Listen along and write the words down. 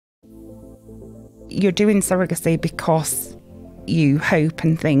you're doing surrogacy because you hope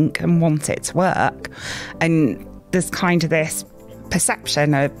and think and want it to work. And there's kind of this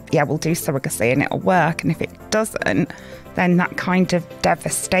perception of, yeah, we'll do surrogacy and it'll work. And if it doesn't, then that kind of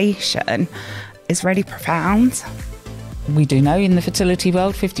devastation is really profound. We do know in the fertility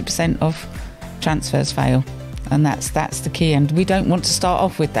world, 50% of transfers fail. And that's the key. And we don't want to start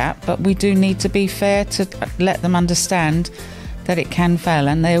off with that, but we do need to be fair to let them understand that it can fail.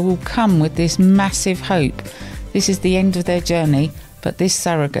 And they will come with this massive hope. This is the end of their journey, but this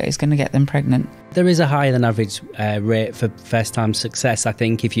surrogate is going to get them pregnant. There is a higher than average rate for first-time success. I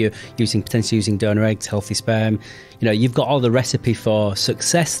think if you're potentially using donor eggs, healthy sperm, you've got all the recipe for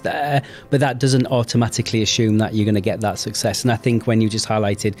success there, but that doesn't automatically assume that you're going to get that success. And I think when you just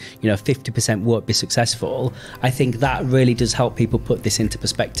highlighted, 50% won't be successful, I think that really does help people put this into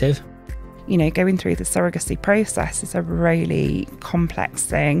perspective. Going through the surrogacy process is a really complex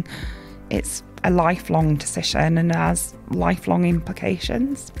thing. It's a lifelong decision and has lifelong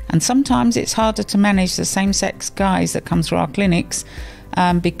implications. And sometimes it's harder to manage the same-sex guys that come through our clinics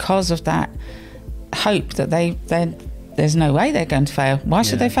because of that hope that there's no way they're going to fail. Why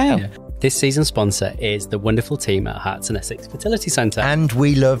should they fail? Yeah. This season's sponsor is the wonderful team at Herts and Essex Fertility Centre. And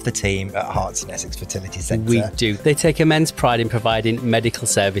we love the team at Herts and Essex Fertility Centre. We do. They take immense pride in providing medical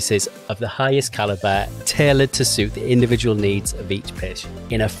services of the highest calibre, tailored to suit the individual needs of each patient.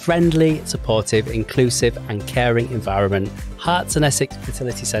 In a friendly, supportive, inclusive and caring environment, Herts and Essex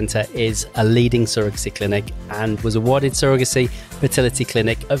Fertility Centre is a leading surrogacy clinic and was awarded Surrogacy Fertility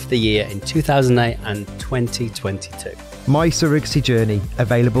Clinic of the Year in 2008 and 2022. My Surrogacy Journey,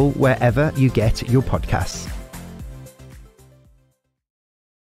 available wherever you get your podcasts.